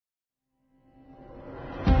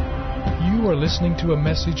are listening to a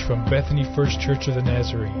message from Bethany First Church of the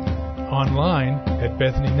Nazarene, online at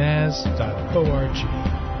bethanynaz.org.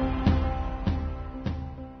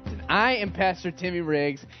 I am Pastor Timmy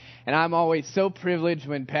Riggs, and I'm always so privileged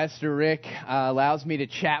when Pastor Rick allows me to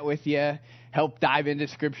chat with you, help dive into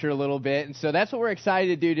Scripture a little bit. And so that's what we're excited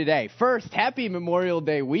to do today. First, happy Memorial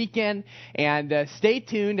Day weekend, and stay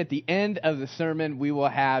tuned. At the end of the sermon, we will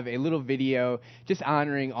have a little video just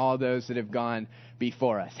honoring all those that have gone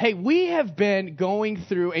before us. Hey, we have been going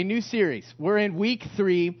through a new series. We're in week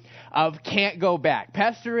 3 of Can't Go Back.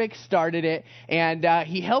 Pastor Rick started it, and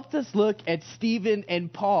he helped us look at Stephen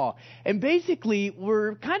and Paul. And basically,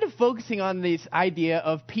 we're kind of focusing on this idea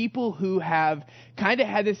of people who have kind of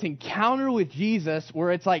had this encounter with Jesus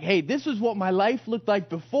where it's like, hey, this is what my life looked like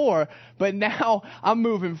before, but now I'm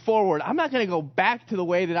moving forward. I'm not going to go back to the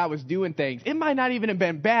way that I was doing things. It might not even have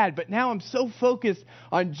been bad, but now I'm so focused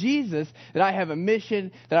on Jesus that I have a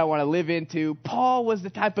mission that I want to live into. Paul was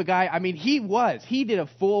the type of guy, he did a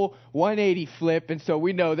full 180 flip, and so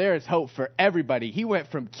we know there is hope for everybody. He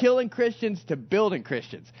went from killing Christians to building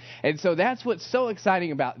Christians. And so that's what's so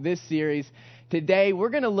exciting about this series. Today, we're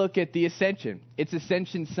going to look at the Ascension. It's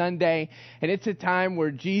Ascension Sunday, and it's a time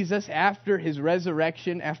where Jesus, after his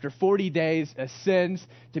resurrection, after 40 days, ascends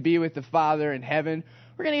to be with the Father in heaven.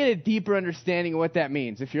 We're going to get a deeper understanding of what that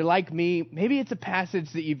means. If you're like me, maybe it's a passage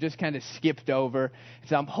that you've just kind of skipped over.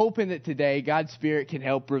 So I'm hoping that today God's Spirit can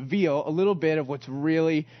help reveal a little bit of what's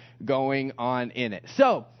really going on in it.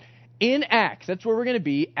 So, in Acts, that's where we're going to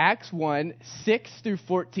be, Acts 1, 6 through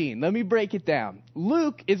 14. Let me break it down.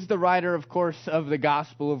 Luke is the writer, of course, of the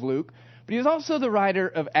Gospel of Luke, but he's also the writer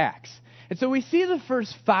of Acts. And so we see the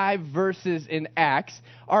first 5 verses in Acts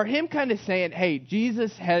are him kind of saying, hey,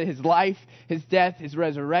 Jesus had his life, his death, his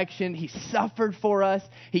resurrection. He suffered for us.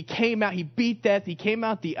 He came out, he beat death. He came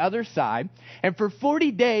out the other side. And for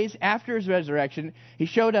 40 days after his resurrection, he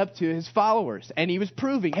showed up to his followers. And he was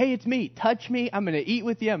proving, hey, it's me. Touch me. I'm going to eat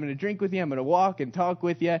with you. I'm going to drink with you. I'm going to walk and talk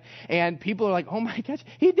with you. And people are like, oh my gosh,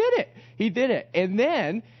 he did it. He did it. And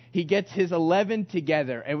then he gets his 11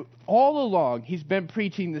 together, and all along, he's been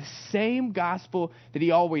preaching the same gospel that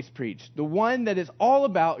he always preached, the one that is all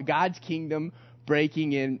about God's kingdom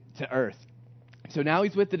breaking into earth. So now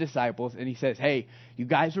he's with the disciples, and he says, hey, you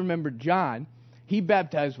guys remember John? He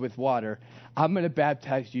baptized with water. I'm going to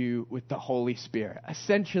baptize you with the Holy Spirit.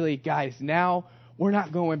 Essentially, guys, now we're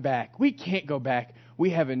not going back. We can't go back. We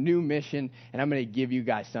have a new mission, and I'm going to give you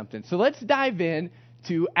guys something. So let's dive in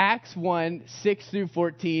to Acts 1, 6 through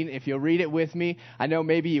 14, if you'll read it with me. I know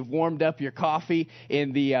maybe you've warmed up your coffee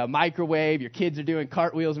in the microwave, your kids are doing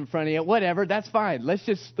cartwheels in front of you, whatever, that's fine. Let's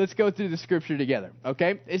go through the scripture together,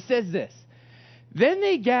 okay? It says this, then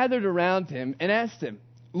they gathered around him and asked him,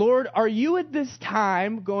 Lord, are you at this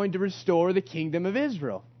time going to restore the kingdom of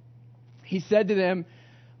Israel? He said to them,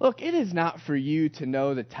 look, it is not for you to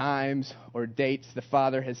know the times or dates the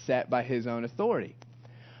Father has set by his own authority.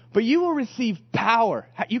 But you will receive power.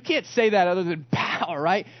 You can't say that other than power,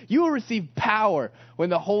 right? You will receive power when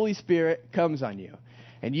the Holy Spirit comes on you.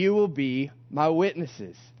 And you will be my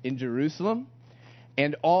witnesses in Jerusalem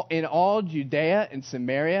and in all Judea and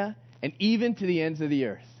Samaria and even to the ends of the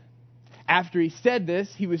earth. After he said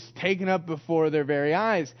this, he was taken up before their very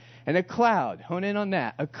eyes. And a cloud, hone in on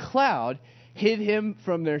that, a cloud hid him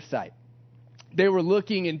from their sight. They were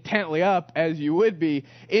looking intently up, as you would be,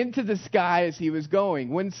 into the sky as he was going,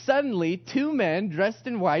 when suddenly 2 men dressed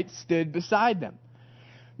in white stood beside them.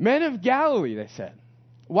 Men of Galilee, they said,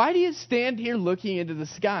 why do you stand here looking into the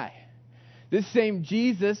sky? This same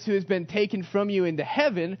Jesus who has been taken from you into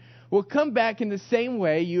heaven will come back in the same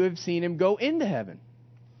way you have seen him go into heaven.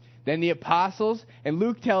 Then the apostles, and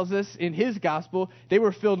Luke tells us in his gospel, they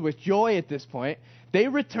were filled with joy at this point. They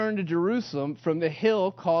returned to Jerusalem from the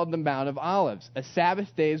hill called the Mount of Olives, a Sabbath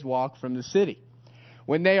day's walk from the city.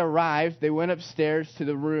 When they arrived, they went upstairs to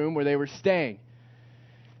the room where they were staying.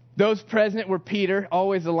 Those present were Peter,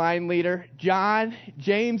 always the line leader, John,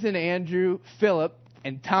 James and Andrew, Philip,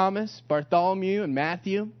 and Thomas, Bartholomew and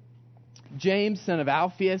Matthew, James, son of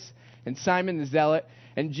Alphaeus, and Simon the Zealot,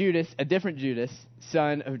 and Judas, a different Judas,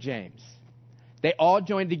 son of James. They all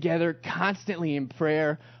joined together constantly in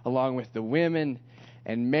prayer, along with the women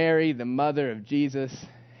and Mary, the mother of Jesus,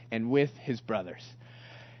 and with his brothers.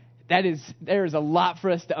 There is a lot for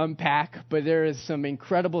us to unpack, but there is some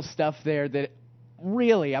incredible stuff there that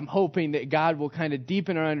really I'm hoping that God will kind of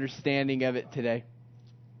deepen our understanding of it today.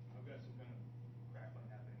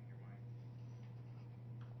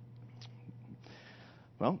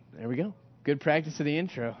 Well, there we go. Good practice of the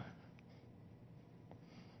intro.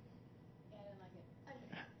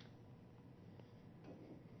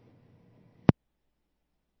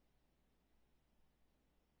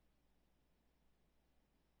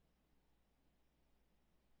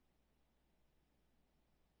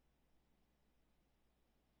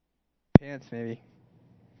 Pants, maybe.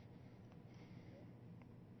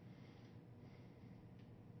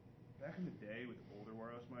 Back in the day with older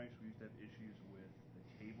wireless mics, we used to have issues with the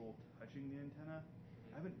cable touching the antenna.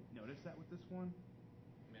 I haven't noticed that with this one.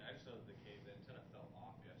 I mean, I just know that the antenna fell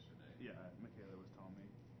off yesterday. Yeah, Michaela was telling me.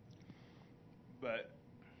 But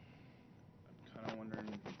I'm kind of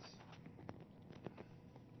wondering if it's...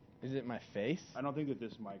 Is it my face? I don't think that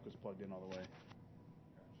this mic was plugged in all the way.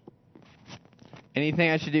 Anything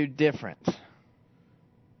I should do different? If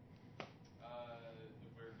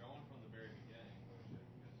we're going from the very beginning, which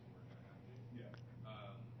I guess we're going to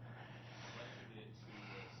have to, let's get to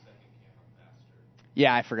the second camera faster.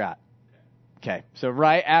 Yeah, I forgot. Okay, so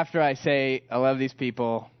right after I say I love these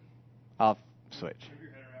people, I'll switch.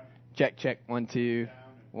 Check, 1, 2,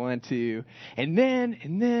 1, 2, and then,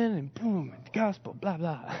 and boom, the gospel, blah,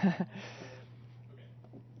 blah. Okay.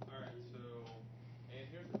 All right, so, and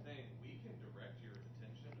here's the thing. We can direct your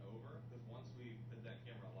attention over, because once we put that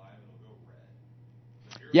camera live, it'll go red.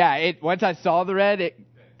 Yeah, once I saw the red,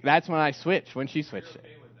 that's when I switched, when she switched it. If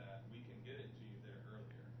you're okay with that, we can get it to you there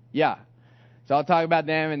earlier. Yeah. So I'll talk about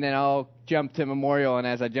them, and then I'll jump to Memorial, and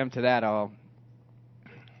as I jump to that, I'll...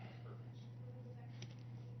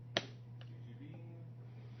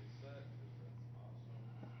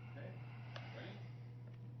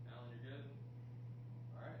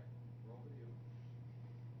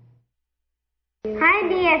 Hi,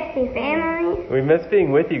 DSP family. We miss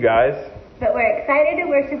being with you guys. But we're excited to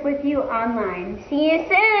worship with you online. See you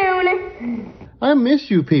soon. I miss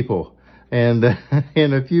you people. And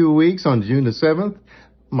in a few weeks, on June the 7th,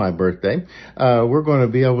 my birthday, we're going to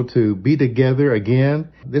be able to be together again.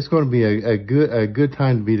 This is going to be a good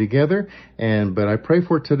time to be together. But I pray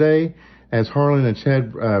for today, as Harlan and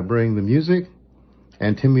Chad bring the music,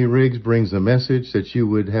 and Timmy Riggs brings the message, that you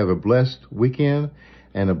would have a blessed weekend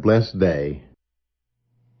and a blessed day.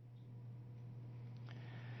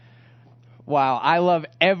 Wow, I love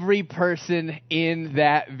every person in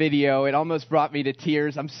that video. It almost brought me to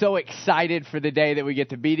tears. I'm so excited for the day that we get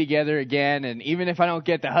to be together again. And even if I don't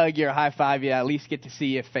get to hug you or high five you, I at least get to see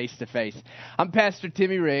you face to face. I'm Pastor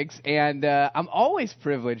Timmy Riggs, and I'm always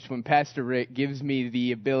privileged when Pastor Rick gives me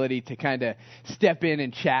the ability to kind of step in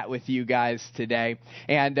and chat with you guys today.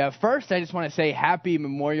 And first, I just want to say happy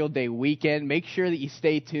Memorial Day weekend. Make sure that you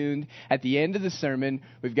stay tuned. At the end of the sermon,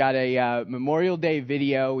 we've got a Memorial Day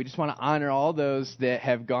video. We just want to honor all those that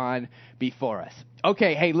have gone before us.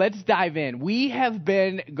 Okay, hey, let's dive in. We have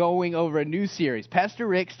been going over a new series. Pastor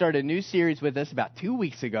Rick started a new series with us about 2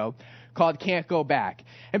 weeks ago called Can't Go Back.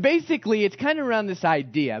 And basically, it's kind of around this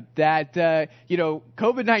idea that,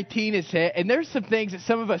 COVID-19 is hit, and there's some things that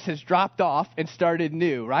some of us has dropped off and started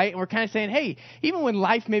new, right? And we're kind of saying, hey, even when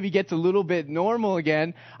life maybe gets a little bit normal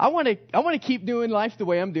again, I want to keep doing life the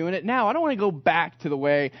way I'm doing it now. I don't want to go back to the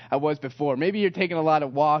way I was before. Maybe you're taking a lot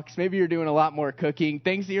of walks. Maybe you're doing a lot more cooking,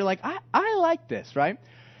 things that you're like, I like this, right?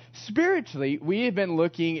 Spiritually, we have been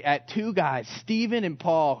looking at two guys, Stephen and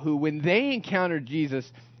Paul, who when they encountered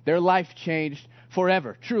Jesus, their life changed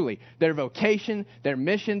forever, truly. Their vocation, their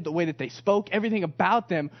mission, the way that they spoke, everything about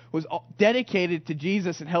them was dedicated to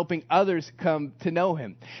Jesus and helping others come to know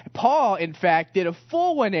him. Paul, in fact, did a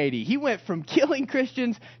full 180. He went from killing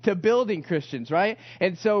Christians to building Christians, right?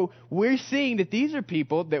 And so we're seeing that these are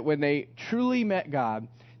people that when they truly met God,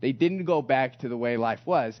 they didn't go back to the way life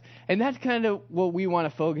was. And that's kind of what we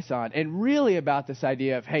want to focus on. And really about this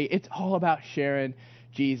idea of, hey, it's all about sharing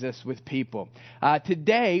Jesus with people.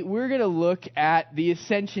 Today, we're going to look at the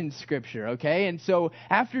Ascension Scripture, okay? And so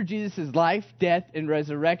after Jesus' life, death, and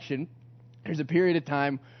resurrection, there's a period of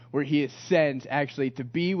time where he ascends actually to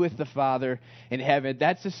be with the Father in heaven.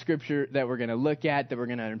 That's the Scripture that we're going to look at, that we're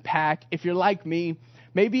going to unpack. If you're like me,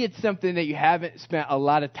 maybe it's something that you haven't spent a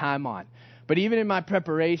lot of time on. But even in my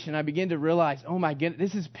preparation, I began to realize, oh my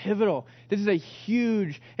goodness, this is pivotal. This is a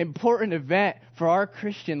huge, important event for our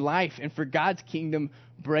Christian life and for God's kingdom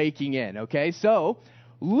breaking in, okay? So,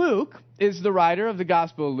 Luke is the writer of the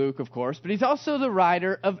Gospel of Luke, of course, but he's also the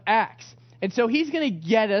writer of Acts. And so he's going to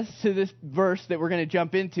get us to this verse that we're going to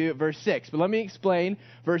jump into at verse 6. But let me explain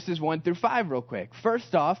verses 1 through 5 real quick.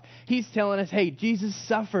 First off, he's telling us, hey, Jesus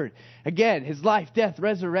suffered. Again, his life, death,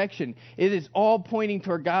 resurrection. It is all pointing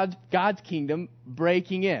toward God's kingdom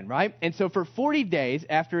breaking in, right? And so for 40 days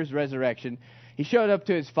after his resurrection, he showed up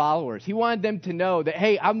to his followers. He wanted them to know that,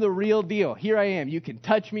 hey, I'm the real deal. Here I am. You can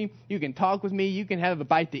touch me. You can talk with me. You can have a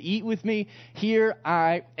bite to eat with me. Here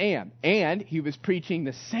I am. And he was preaching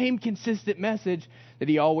the same consistent message that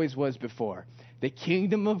he always was before. The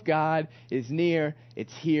kingdom of God is near,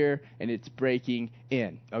 it's here, and it's breaking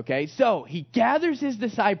in. Okay? So he gathers his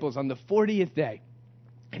disciples on the 40th day.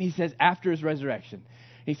 And he says, after his resurrection,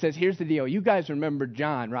 He says, here's the deal. You guys remember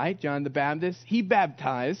John, right? John the Baptist. He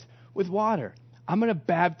baptized with water. I'm going to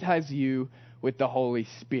baptize you with the Holy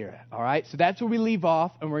Spirit. All right? So that's where we leave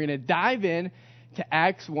off, and we're going to dive in to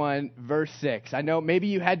Acts 1, verse 6. I know maybe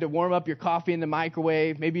you had to warm up your coffee in the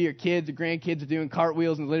microwave. Maybe your kids or grandkids are doing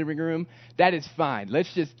cartwheels in the living room. That is fine.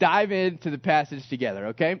 Let's just dive into the passage together,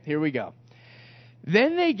 okay? Here we go.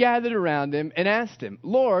 Then they gathered around him and asked him,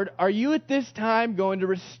 Lord, are you at this time going to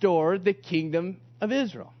restore the kingdom of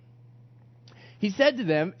Israel? He said to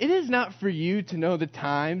them, it is not for you to know the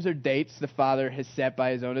times or dates the Father has set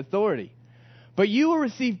by his own authority, but you will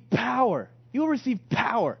receive power. You will receive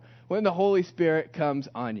power when the Holy Spirit comes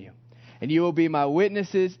on you. And you will be my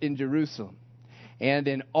witnesses in Jerusalem and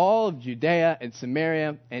in all of Judea and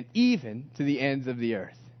Samaria and even to the ends of the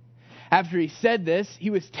earth. After he said this, he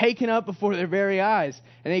was taken up before their very eyes,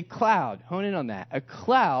 and a cloud, hone in on that, a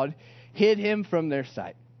cloud hid him from their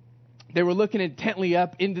sight. They were looking intently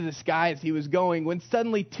up into the sky as he was going, when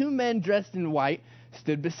suddenly 2 men dressed in white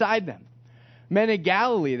stood beside them. Men of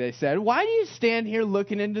Galilee, they said, why do you stand here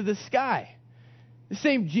looking into the sky? The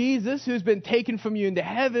same Jesus who has been taken from you into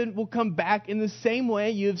heaven will come back in the same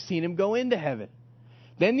way you have seen him go into heaven.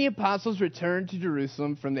 Then the apostles returned to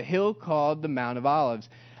Jerusalem from the hill called the Mount of Olives,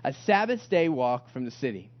 a Sabbath day walk from the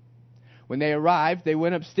city. When they arrived, they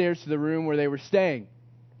went upstairs to the room where they were staying.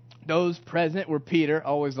 Those present were Peter,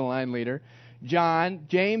 always the line leader, John,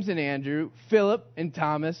 James and Andrew, Philip and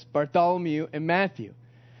Thomas, Bartholomew and Matthew,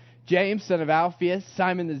 James, son of Alphaeus,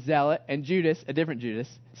 Simon the Zealot, and Judas, a different Judas,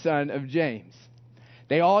 son of James.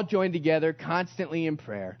 They all joined together constantly in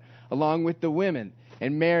prayer, along with the women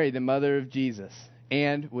and Mary, the mother of Jesus,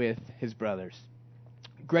 and with his brothers.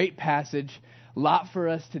 Great passage, a lot for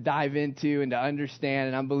us to dive into and to understand,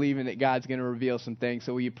 and I'm believing that God's going to reveal some things.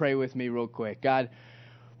 So will you pray with me real quick? God,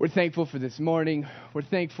 we're thankful for this morning. We're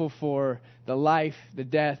thankful for the life, the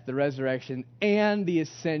death, the resurrection, and the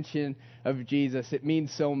ascension of Jesus. It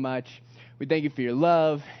means so much. We thank you for your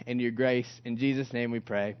love and your grace. In Jesus' name we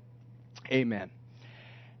pray. Amen.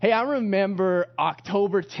 Hey, I remember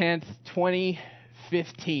October 10th,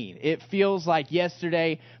 2015. It feels like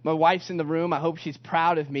yesterday. My wife's in the room. I hope she's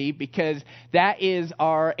proud of me because that is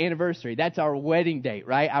our anniversary. That's our wedding date,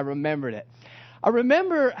 right? I remembered it. I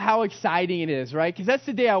remember how exciting it is, right? Because that's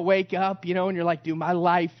the day I wake up, and you're like, dude, my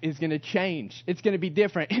life is going to change. It's going to be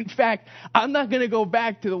different. In fact, I'm not going to go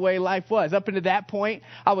back to the way life was. Up until that point,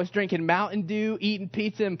 I was drinking Mountain Dew, eating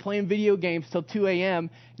pizza, and playing video games till 2 a.m.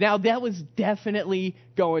 Now, that was definitely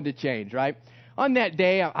going to change, right? On that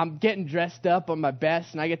day, I'm getting dressed up on my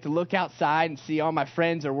best, and I get to look outside and see all my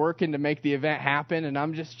friends are working to make the event happen, and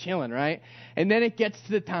I'm just chilling, right? And then it gets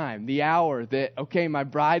to the time, the hour that, okay, my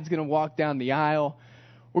bride's going to walk down the aisle.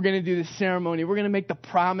 We're going to do the ceremony. We're going to make the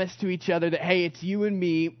promise to each other that, hey, it's you and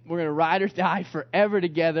me. We're going to ride or die forever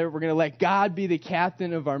together. We're going to let God be the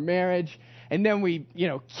captain of our marriage. And then we,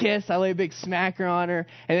 kiss. I lay a big smacker on her.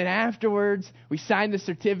 And then afterwards, we sign the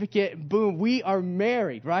certificate. Boom, we are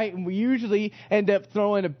married, right? And we usually end up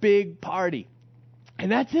throwing a big party.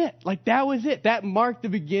 And that's it. Like, that was it. That marked the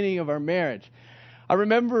beginning of our marriage. I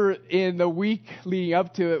remember in the week leading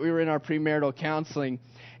up to it, we were in our premarital counseling.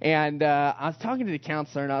 And I was talking to the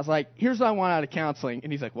counselor, and I was like, here's what I want out of counseling.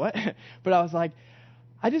 And he's like, what? But I was like,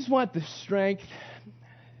 I just want the strength,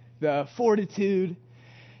 the fortitude,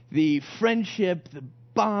 the friendship, the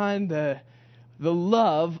bond, the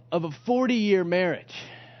love of a 40-year marriage.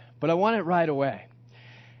 But I want it right away.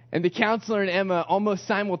 And the counselor and Emma almost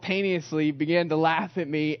simultaneously began to laugh at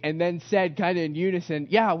me and then said kind of in unison,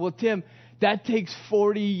 yeah, well, Tim, that takes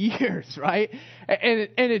 40 years, right? And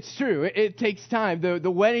it's true. It takes time.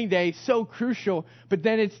 The wedding day is so crucial, but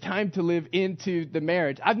then it's time to live into the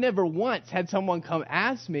marriage. I've never once had someone come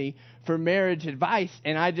ask me for marriage advice,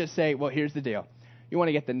 and I just say, well, here's the deal. You want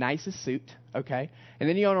to get the nicest suit, okay? And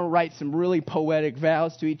then you want to write some really poetic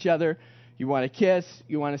vows to each other. You want to kiss.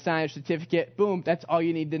 You want to sign a certificate. Boom, that's all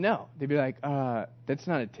you need to know. They'd be like, that's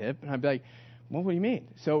not a tip. And I'd be like, well, what do you mean?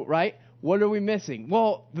 So, right, what are we missing?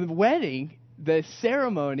 Well, the wedding, the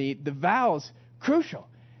ceremony, the vows, crucial.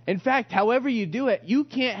 In fact, however you do it, you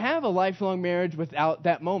can't have a lifelong marriage without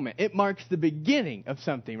that moment. It marks the beginning of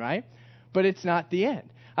something, right? But it's not the end.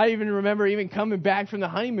 I even remember even coming back from the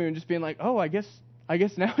honeymoon just being like, oh, I guess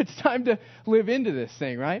now it's time to live into this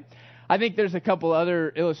thing, right? I think there's a couple other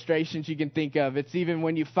illustrations you can think of. It's even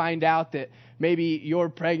when you find out that maybe you're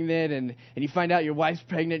pregnant and you find out your wife's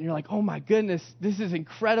pregnant and you're like, oh my goodness, this is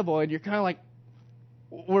incredible. And you're kind of like,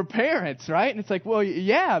 we're parents, right? And it's like, well,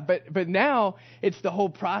 yeah, but now it's the whole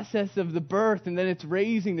process of the birth and then it's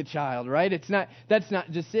raising the child, right? That's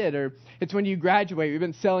not just it. Or it's when you graduate. We've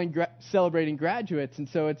been celebrating graduates. And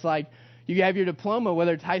so it's like, You have your diploma,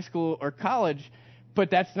 whether it's high school or college, but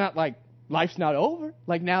that's not like life's not over.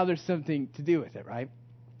 Like now there's something to do with it, right?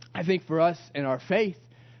 I think for us in our faith,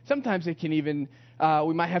 sometimes it can even,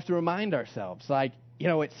 we might have to remind ourselves, like,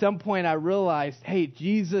 at some point I realized, hey,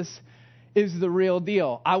 Jesus is the real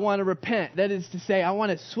deal. I want to repent. That is to say, I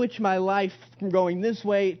want to switch my life from going this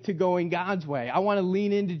way to going God's way. I want to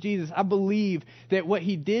lean into Jesus. I believe that what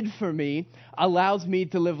he did for me allows me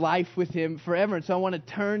to live life with him forever. And so I want to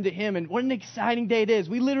turn to him. And what an exciting day it is.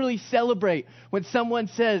 We literally celebrate when someone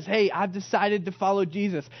says, hey, I've decided to follow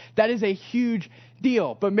Jesus. That is a huge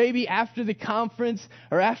deal. But maybe after the conference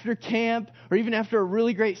or after camp or even after a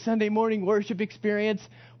really great Sunday morning worship experience,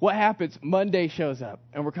 what happens? Monday shows up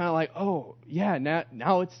and we're kind of like, oh yeah,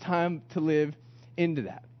 now it's time to live into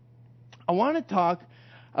that. I want to talk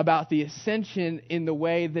about the ascension in the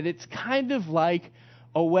way that it's kind of like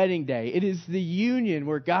a wedding day. It is the union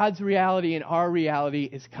where God's reality and our reality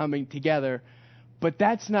is coming together. But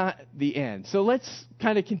that's not the end. So let's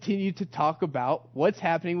kind of continue to talk about what's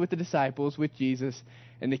happening with the disciples, with Jesus,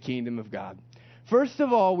 and the kingdom of God. First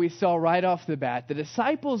of all, we saw right off the bat, the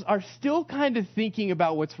disciples are still kind of thinking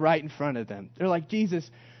about what's right in front of them. They're like, Jesus,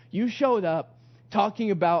 you showed up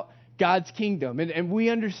talking about God's kingdom. And we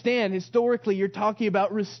understand historically you're talking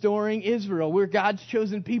about restoring Israel. We're God's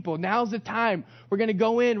chosen people. Now's the time. We're going to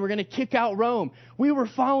go in. We're going to kick out Rome. We were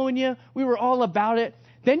following you. We were all about it.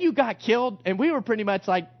 Then you got killed, and we were pretty much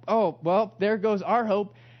like, oh, well, there goes our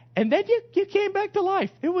hope. And then you came back to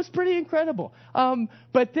life. It was pretty incredible.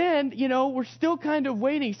 But then, we're still kind of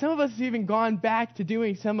waiting. Some of us have even gone back to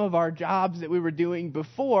doing some of our jobs that we were doing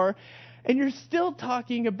before, and you're still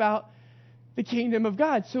talking about the kingdom of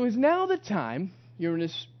God. So is now the time you're going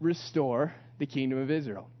to restore the kingdom of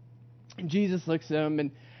Israel? And Jesus looks at them,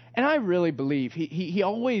 and I really believe he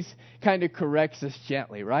always kind of corrects us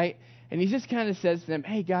gently, right? And he just kind of says to them,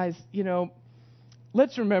 hey, guys,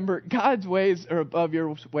 let's remember God's ways are above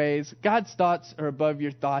your ways. God's thoughts are above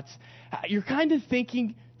your thoughts. You're kind of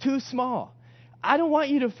thinking too small. I don't want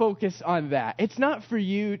you to focus on that. It's not for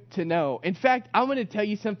you to know. In fact, I'm going to tell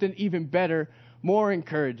you something even better, more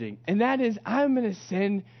encouraging. And that is I'm going to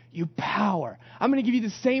send you power. I'm going to give you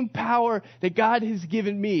the same power that God has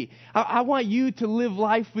given me. I want you to live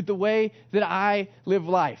life with the way that I live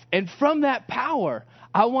life. And from that power,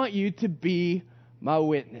 I want you to be my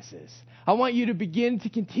witnesses. I want you to begin to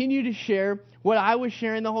continue to share what I was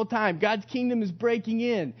sharing the whole time. God's kingdom is breaking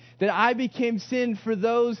in. That I became sin for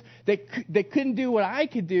those that couldn't do what I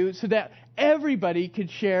could do so that everybody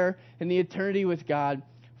could share in the eternity with God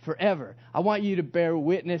forever. I want you to bear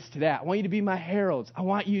witness to that. I want you to be my heralds. I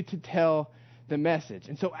want you to tell the message.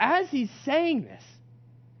 And so as he's saying this,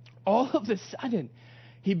 all of a sudden,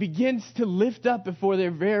 he begins to lift up before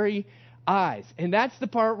their very eyes. And that's the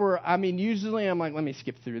part where, usually I'm like, let me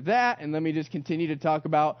skip through that and let me just continue to talk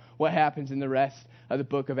about what happens in the rest of the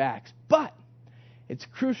book of Acts. But it's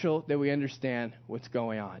crucial that we understand what's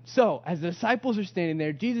going on. So as the disciples are standing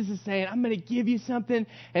there, Jesus is saying, I'm going to give you something,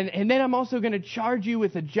 and then I'm also going to charge you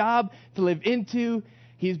with a job to live into.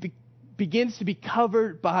 He begins to be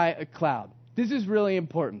covered by a cloud. This is really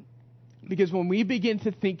important because when we begin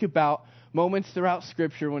to think about moments throughout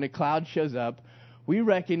Scripture when a cloud shows up, we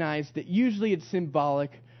recognize that usually it's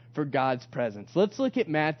symbolic for God's presence. Let's look at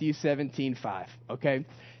Matthew 17:5, okay?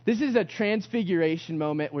 This is a transfiguration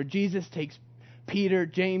moment where Jesus takes Peter,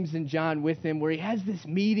 James, and John with him, where he has this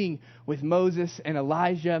meeting with Moses and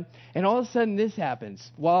Elijah, and all of a sudden this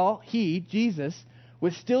happens. While he, Jesus,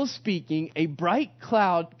 was still speaking, a bright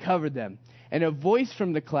cloud covered them, and a voice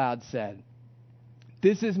from the cloud said,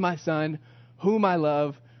 "This is my son, whom I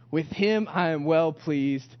love. With him I am well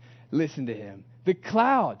pleased. Listen to him." The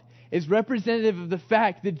cloud is representative of the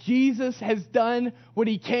fact that Jesus has done what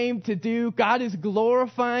he came to do. God is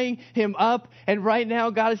glorifying him up. And right now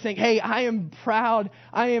God is saying, hey, I am proud.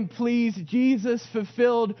 I am pleased. Jesus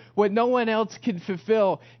fulfilled what no one else could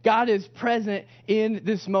fulfill. God is present in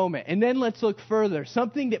this moment. And then let's look further.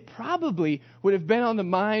 Something that probably would have been on the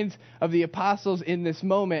minds of the apostles in this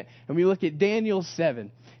moment. And we look at Daniel 7.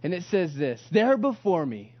 And it says this, "There before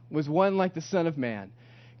me was one like the Son of Man,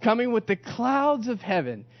 coming with the clouds of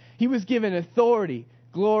heaven. He was given authority,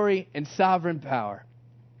 glory, and sovereign power.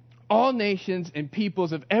 All nations and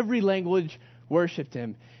peoples of every language worshipped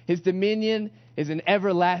him. His dominion is an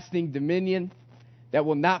everlasting dominion that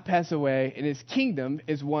will not pass away, and his kingdom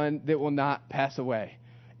is one that will not pass away."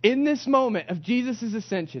 In this moment of Jesus'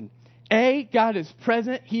 ascension, God is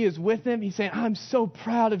present. He is with them. He's saying, I'm so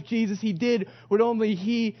proud of Jesus. He did what only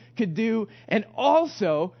he could do. And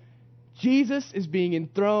also, Jesus is being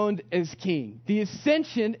enthroned as king. The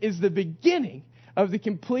ascension is the beginning of the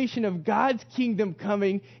completion of God's kingdom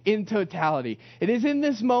coming in totality. It is in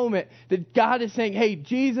this moment that God is saying, hey,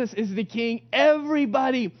 Jesus is the king.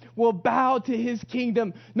 Everybody will bow to his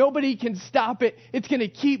kingdom. Nobody can stop it. It's going to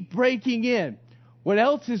keep breaking in. What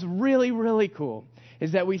else is really, really cool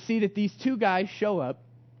is that we see that these two guys show up.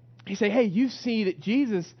 They say, hey, you see that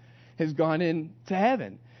Jesus has gone into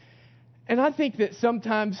heaven. And I think that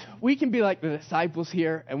sometimes we can be like the disciples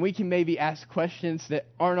here, and we can maybe ask questions that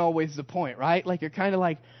aren't always the point, right? Like you're kind of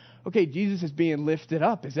like, okay, Jesus is being lifted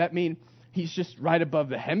up. Does that mean he's just right above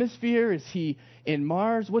the hemisphere? Is he in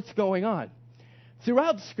Mars? What's going on?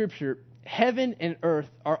 Throughout Scripture, heaven and earth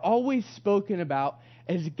are always spoken about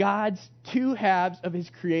as God's two halves of his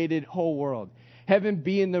created whole world. Heaven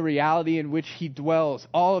being the reality in which he dwells,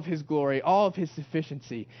 all of his glory, all of his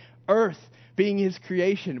sufficiency. Earth being his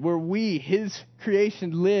creation, where we, his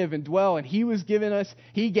creation, live and dwell. And he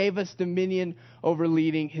gave us dominion over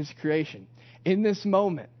leading his creation. In this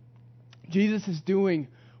moment, Jesus is doing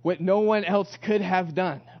what no one else could have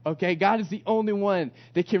done. Okay, God is the only one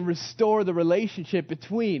that can restore the relationship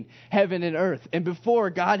between heaven and earth. And before,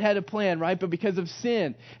 God had a plan, right? But because of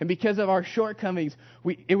sin and because of our shortcomings,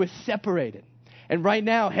 it was separated. And right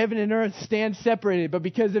now, heaven and earth stand separated. But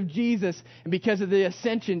because of Jesus and because of the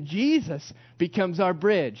ascension, Jesus becomes our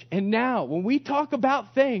bridge. And now, when we talk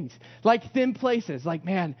about things like thin places, like,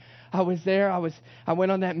 man, I was there, I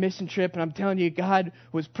went on that mission trip, and I'm telling you, God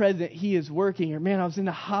was present. He is working. Or, man, I was in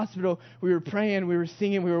the hospital. We were praying, we were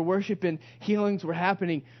singing, we were worshiping. Healings were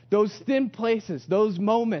happening. Those thin places, those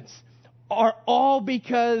moments are all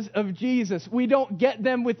because of Jesus. We don't get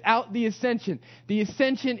them without the ascension. The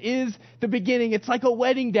ascension is the beginning. It's like a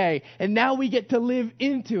wedding day, and now we get to live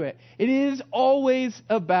into it. It is always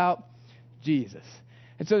about Jesus.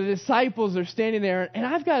 And so the disciples are standing there, and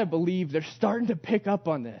I've got to believe they're starting to pick up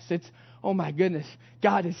on this. It's, oh my goodness,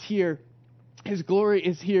 God is here. His glory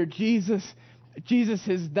is here. Jesus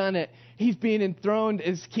has done it. He's being enthroned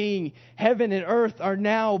as king. Heaven and earth are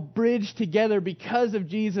now bridged together because of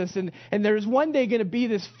Jesus. And there's one day going to be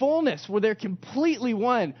this fullness where they're completely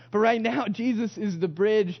one. But right now, Jesus is the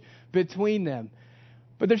bridge between them.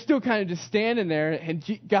 But they're still kind of just standing there. And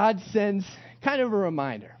God sends kind of a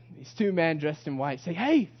reminder. These two men dressed in white say,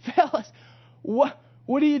 hey, fellas, what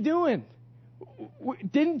are you doing?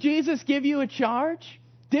 Didn't Jesus give you a charge?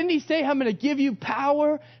 Didn't he say, I'm going to give you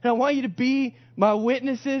power and I want you to be my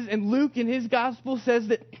witnesses? And Luke in his gospel says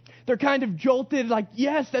that they're kind of jolted, like,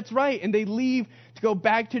 yes, that's right. And they leave to go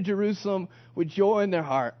back to Jerusalem with joy in their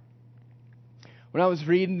heart. When I was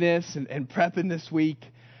reading this and prepping this week,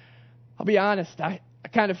 I'll be honest, I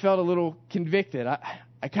kind of felt a little convicted.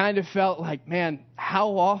 I kind of felt like, man,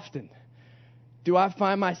 how often do I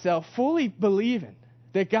find myself fully believing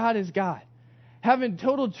that God is God, having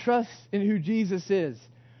total trust in who Jesus is,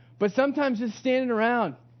 but sometimes just standing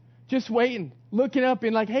around, just waiting, looking up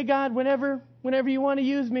and like, hey, God, whenever you want to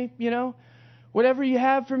use me, whatever you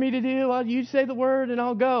have for me to do, you say the word and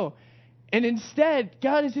I'll go. And instead,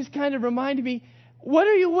 God is just kind of reminding me, what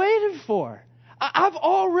are you waiting for? I've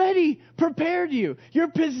already prepared you. You're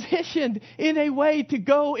positioned in a way to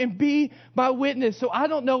go and be my witness. So I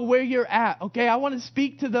don't know where you're at, okay? I want to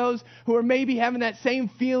speak to those who are maybe having that same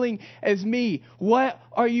feeling as me. What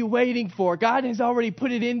are you waiting for? God has already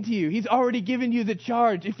put it into you. He's already given you the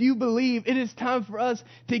charge. If you believe, it is time for us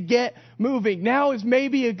to get moving. Now is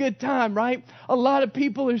maybe a good time, right? A lot of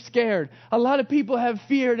people are scared. A lot of people have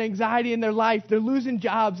fear and anxiety in their life. They're losing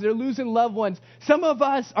jobs. They're losing loved ones. Some of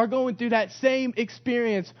us are going through that same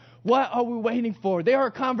experience. What are we waiting for? There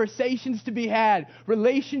are conversations to be had,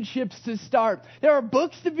 relationships to start. There are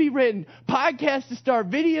books to be written, podcasts to start,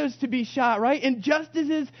 videos to be shot, right?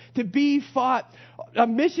 Injustices to be fought,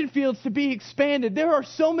 mission fields to be expanded. There are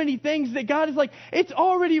so many things that God is like, it's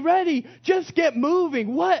already ready. Just get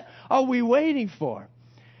moving. What are we waiting for?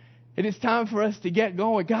 It is time for us to get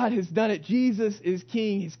going. God has done it. Jesus is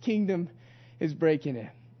king. His kingdom is breaking in.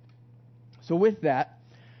 So with that,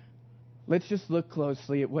 let's just look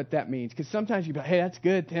closely at what that means. Because sometimes you be like, hey, that's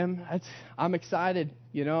good, Tim. I'm excited.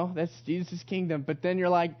 That's Jesus' kingdom. But then you're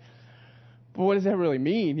like, but what does that really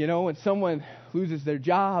mean? When someone loses their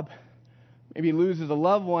job, maybe loses a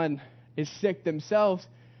loved one, is sick themselves,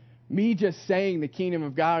 me just saying the kingdom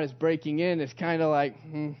of God is breaking in is kind of like,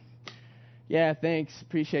 yeah, thanks,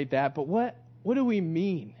 appreciate that. But what do we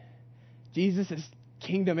mean? Jesus'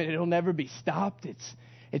 kingdom, and it'll never be stopped.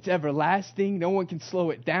 It's everlasting. No one can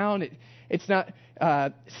slow it down. It's not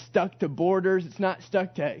stuck to borders. It's not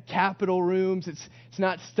stuck to capital rooms. It's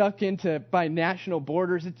not stuck by national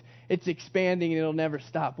borders. It's expanding and it'll never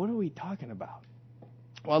stop. What are we talking about?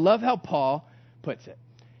 Well, I love how Paul puts it.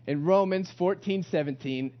 In Romans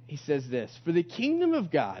 14:17, he says this, "For the kingdom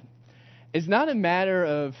of God is not a matter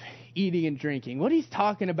of eating and drinking." What he's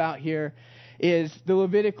talking about here is the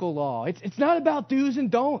Levitical law. It's not about do's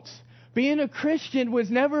and don'ts. Being a Christian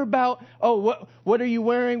was never about, what are you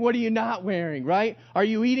wearing? What are you not wearing, right? Are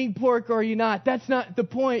you eating pork or are you not? That's not the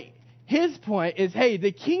point. His point is, hey,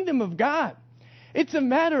 the kingdom of God, it's a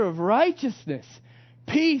matter of righteousness,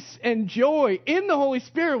 peace, and joy in the Holy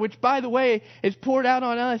Spirit, which, by the way, is poured out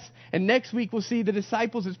on us. And next week we'll see the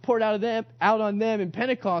disciples is poured out on them in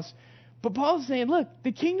Pentecost. But Paul's saying, look,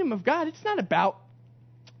 the kingdom of God, it's not about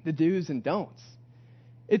the do's and don'ts.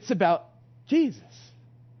 It's about Jesus.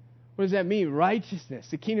 What does that mean? Righteousness.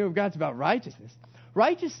 The kingdom of God's about righteousness.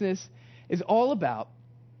 Righteousness is all about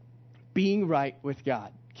being right with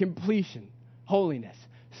God. Completion. Holiness.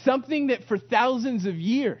 Something that for thousands of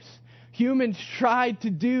years humans tried to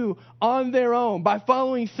do on their own by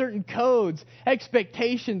following certain codes,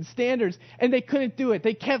 expectations, standards, and they couldn't do it.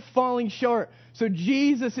 They kept falling short. So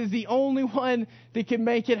Jesus is the only one that can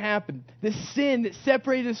make it happen. The sin that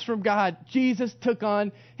separated us from God, Jesus took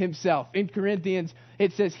on himself. In Corinthians,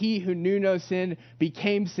 it says, "He who knew no sin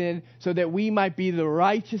became sin so that we might be the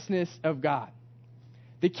righteousness of God."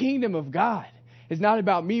 The kingdom of God is not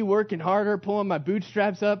about me working harder, pulling my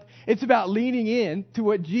bootstraps up. It's about leaning in to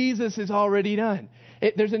what Jesus has already done.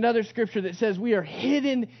 There's another scripture that says we are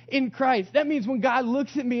hidden in Christ. That means when God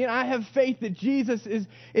looks at me and I have faith that Jesus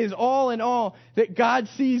is all in all, that God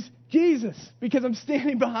sees Jesus because I'm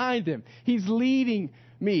standing behind him. He's leading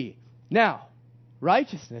me. Now,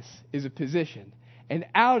 righteousness is a position. And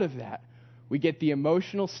out of that, we get the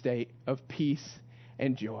emotional state of peace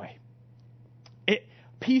and joy.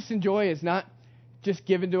 Peace and joy is not just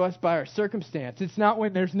given to us by our circumstance. It's not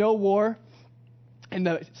when there's no war and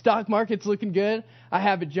the stock market's looking good, I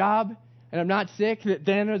have a job, and I'm not sick, that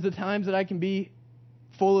then are the times that I can be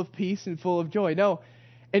full of peace and full of joy. No,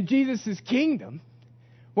 in Jesus' kingdom,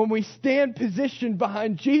 when we stand positioned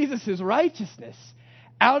behind Jesus' righteousness,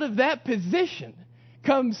 out of that position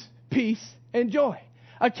comes peace and joy.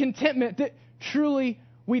 A contentment that truly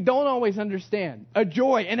we don't always understand. A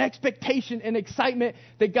joy, an expectation, an excitement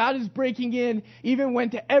that God is breaking in, even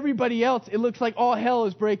when to everybody else it looks like all hell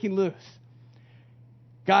is breaking loose.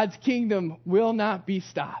 God's kingdom will not be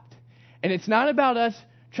stopped. And it's not about us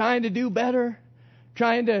trying to do better,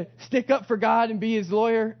 trying to stick up for God and be his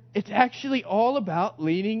lawyer. It's actually all about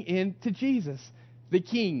leaning into Jesus, the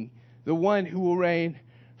King, the one who will reign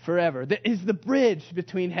forever. That is the bridge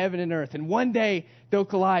between heaven and earth. And one day they'll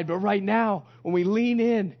collide. But right now, when we lean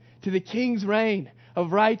in to the King's reign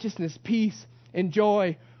of righteousness, peace, and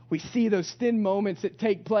joy, we see those thin moments that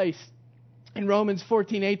take place. In Romans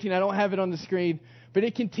 14:18, I don't have it on the screen, but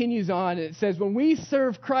it continues on. And it says, when we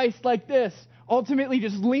serve Christ like this, ultimately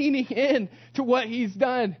just leaning in to what he's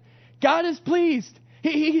done, God is pleased.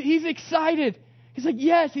 He's excited. He's like,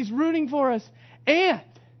 yes, he's rooting for us. And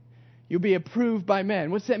you'll be approved by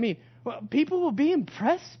men. What's that mean? Well, people will be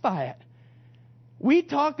impressed by it. We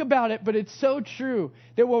talk about it, but it's so true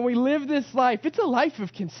that when we live this life, it's a life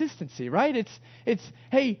of consistency, right? It's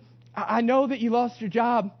hey, I know that you lost your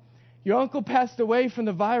job. Your uncle passed away from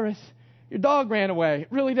the virus. Your dog ran away. It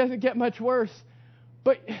really doesn't get much worse.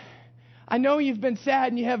 But I know you've been sad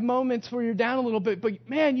and you have moments where you're down a little bit, but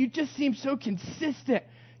man, you just seem so consistent.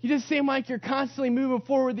 You just seem like you're constantly moving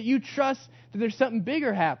forward, that you trust that there's something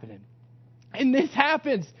bigger happening. And this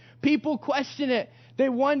happens. People question it. They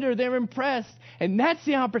wonder. They're impressed. And that's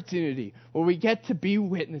the opportunity where we get to be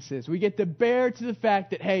witnesses. We get to bear to the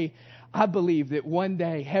fact that, hey, I believe that one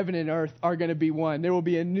day heaven and earth are going to be one. There will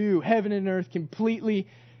be a new heaven and earth completely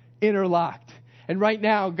interlocked. And right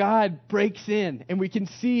now, God breaks in and we can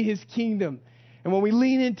see his kingdom. And when we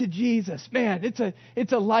lean into Jesus, man,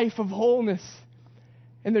 it's a life of wholeness.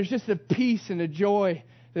 And there's just a peace and a joy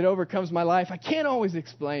that overcomes my life. I can't always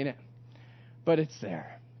explain it, but it's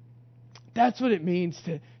there. That's what it means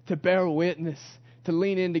to bear witness, to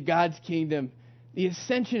lean into God's kingdom. The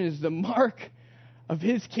ascension is the mark of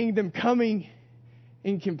his kingdom coming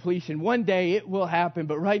in completion. One day it will happen,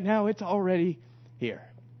 but right now it's already here.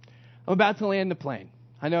 I'm about to land the plane.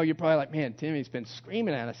 I know you're probably like, man, Timmy's been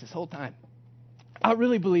screaming at us this whole time. I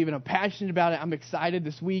really believe it. I'm passionate about it. I'm excited.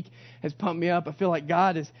 This week has pumped me up. I feel like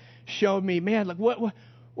God has showed me, man, like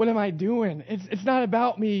what am I doing? It's not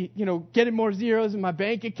about me, getting more zeros in my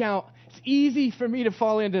bank account. It's easy for me to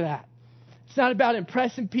fall into that. It's not about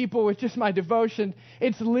impressing people with just my devotion.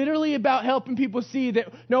 It's literally about helping people see that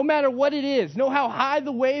no matter what it is, know how high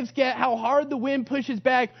the waves get, how hard the wind pushes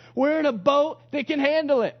back, we're in a boat that can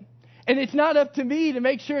handle it. And it's not up to me to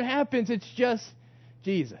make sure it happens. It's just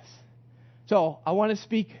Jesus. So I want to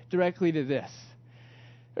speak directly to this.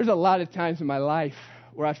 there's a lot of times in my life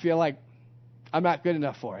where I feel like I'm not good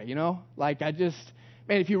enough for it, you know? Like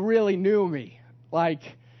if you really knew me, like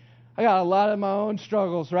I got a lot of my own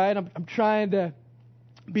struggles, right? I'm trying to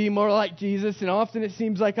be more like Jesus, and often it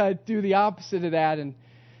seems like I do the opposite of that. And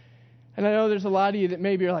I know there's a lot of you that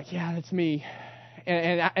maybe are like, yeah, that's me.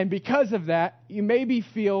 And because of that, you maybe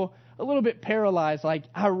feel a little bit paralyzed, like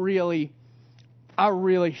I really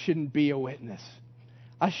shouldn't be a witness.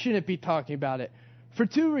 I shouldn't be talking about it for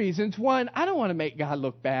two reasons. One, I don't want to make God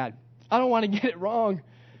look bad. I don't want to get it wrong.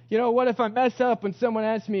 You know, what if I mess up when someone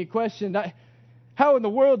asks me a question? How in the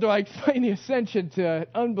world do I explain the ascension to an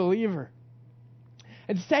unbeliever?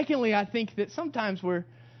 And secondly, I think that sometimes we're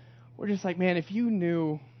just like, man, if you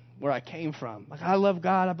knew where I came from. Like, I love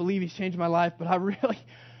God. I believe He's changed my life. But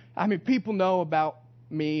people know about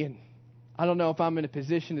me, and I don't know if I'm in a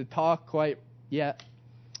position to talk quite yet.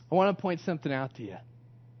 I want to point something out to you.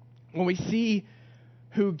 When we see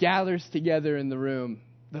who gathers together in the room,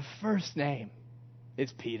 the first name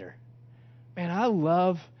is Peter. Man, I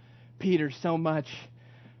love Peter so much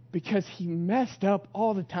because he messed up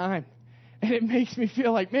all the time. And it makes me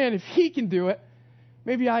feel like, man, if he can do it,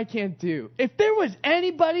 maybe I can too. If there was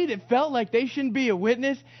anybody that felt like they shouldn't be a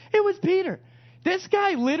witness, it was Peter. This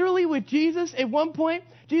guy literally with Jesus, at one point,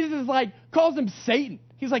 Jesus calls him Satan.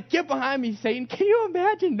 He's like, get behind me, Satan. Can you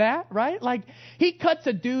imagine that, right? Like, he cuts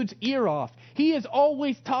a dude's ear off. He is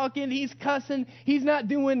always talking. He's cussing. He's not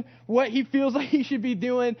doing what he feels like he should be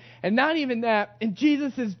doing. And not even that. In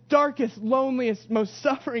Jesus' darkest, loneliest, most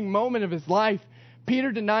suffering moment of his life,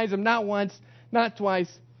 Peter denies him not once, not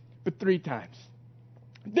twice, but 3 times.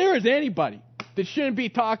 If there is anybody that shouldn't be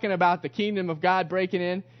talking about the kingdom of God breaking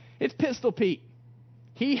in, it's Pistol Pete.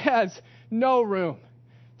 He has no room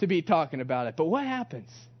to be talking about it. But what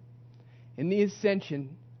happens? In the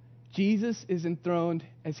ascension, Jesus is enthroned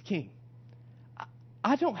as king.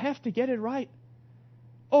 I don't have to get it right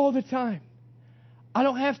all the time. I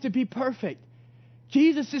don't have to be perfect.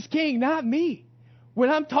 Jesus is king, not me. When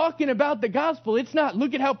I'm talking about the gospel, it's not,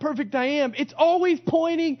 look at how perfect I am. It's always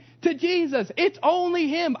pointing to Jesus. It's only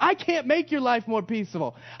Him. I can't make your life more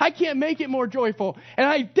peaceful. I can't make it more joyful. And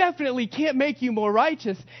I definitely can't make you more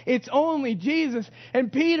righteous. It's only Jesus. And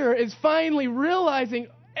Peter is finally realizing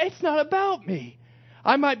it's not about me.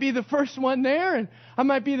 I might be the first one there, and I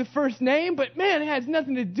might be the first name, but man, it has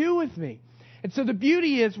nothing to do with me. And so the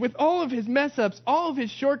beauty is, with all of his mess ups, all of his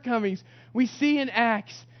shortcomings, we see in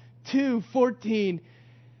Acts 2:14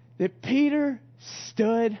 that Peter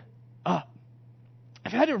stood up.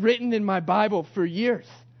 I've had it written in my Bible for years.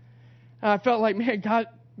 And I felt like, man,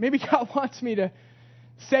 maybe God wants me to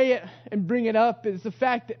say it and bring it up, is the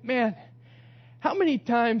fact that, man, how many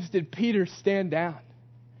times did Peter stand down?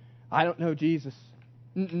 I don't know Jesus.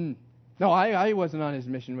 No, I wasn't on his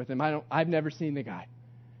mission with him. I've never seen the guy.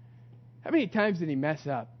 How many times did he mess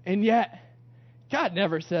up? And yet, God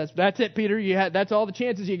never says, that's it, Peter, that's all the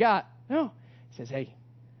chances you got. No. He says, hey,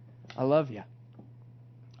 I love you.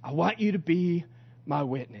 I want you to be my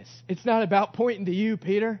witness. It's not about pointing to you,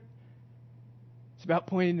 Peter. It's about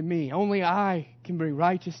pointing to me. Only I can bring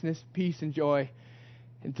righteousness, peace, and joy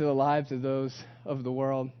into the lives of those of the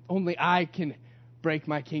world. Only I can break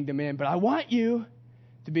my kingdom in. But I want you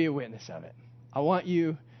to be a witness of it. I want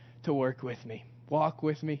you to work with me. Walk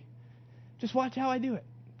with me. Just watch how I do it.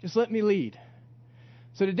 Just let me lead.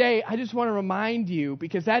 So today, I just want to remind you,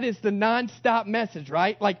 because that is the nonstop message,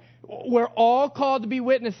 right? Like, we're all called to be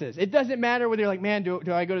witnesses. It doesn't matter whether you're like, man, do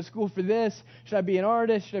I go to school for this? Should I be an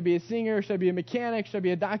artist? Should I be a singer? Should I be a mechanic? Should I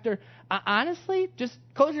be a doctor? Honestly, just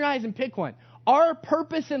close your eyes and pick one. Our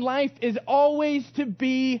purpose in life is always to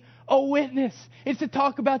be a witness. It's to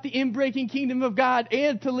talk about the inbreaking kingdom of God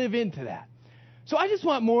and to live into that. So I just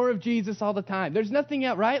want more of Jesus all the time. There's nothing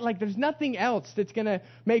else, right? Like, there's nothing else that's going to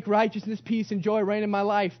make righteousness, peace, and joy reign in my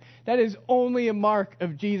life. That is only a mark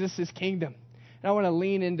of Jesus' kingdom. And I want to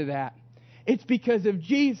lean into that. It's because of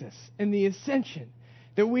Jesus and the ascension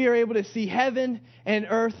that we are able to see heaven and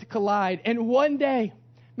earth collide. And one day,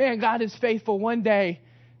 man, God is faithful. One day,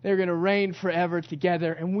 they're going to reign forever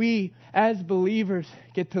together. And we, as believers,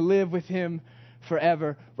 get to live with Him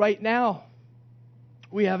forever. Right now,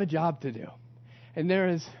 we have a job to do. And there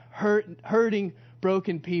is hurting,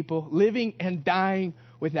 broken people living and dying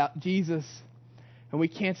without Jesus. And we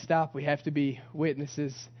can't stop. We have to be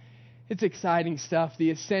witnesses. It's exciting stuff.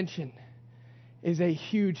 The ascension is a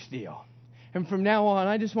huge deal. And from now on,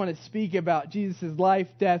 I just want to speak about Jesus' life,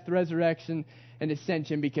 death, resurrection, and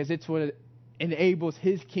ascension, because it's what enables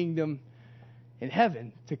His kingdom in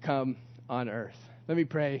heaven to come on earth. Let me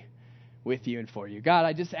pray with you and for you. God,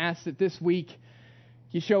 I just ask that this week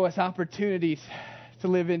You show us opportunities to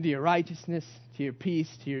live into your righteousness, to your peace,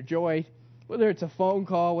 to your joy. Whether it's a phone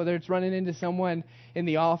call, whether it's running into someone in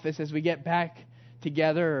the office as we get back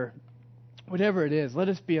together, or whatever it is, let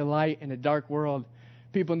us be a light in a dark world.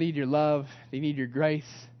 People need your love. They need your grace.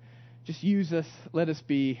 Just use us. Let us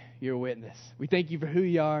be your witness. We thank you for who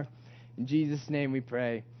you are. In Jesus' name we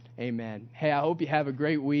pray. Amen. Hey, I hope you have a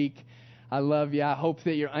great week. I love you. I hope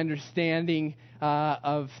that your understanding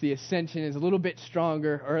of the ascension is a little bit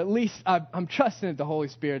stronger, or at least I'm trusting that the Holy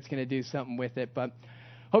Spirit's going to do something with it. But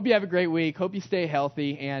hope you have a great week. Hope you stay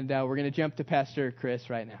healthy. And we're going to jump to Pastor Chris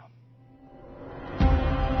right now.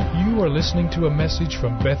 You are listening to a message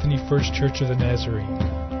from Bethany First Church of the Nazarene,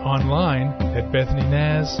 online at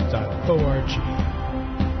bethanynaz.org.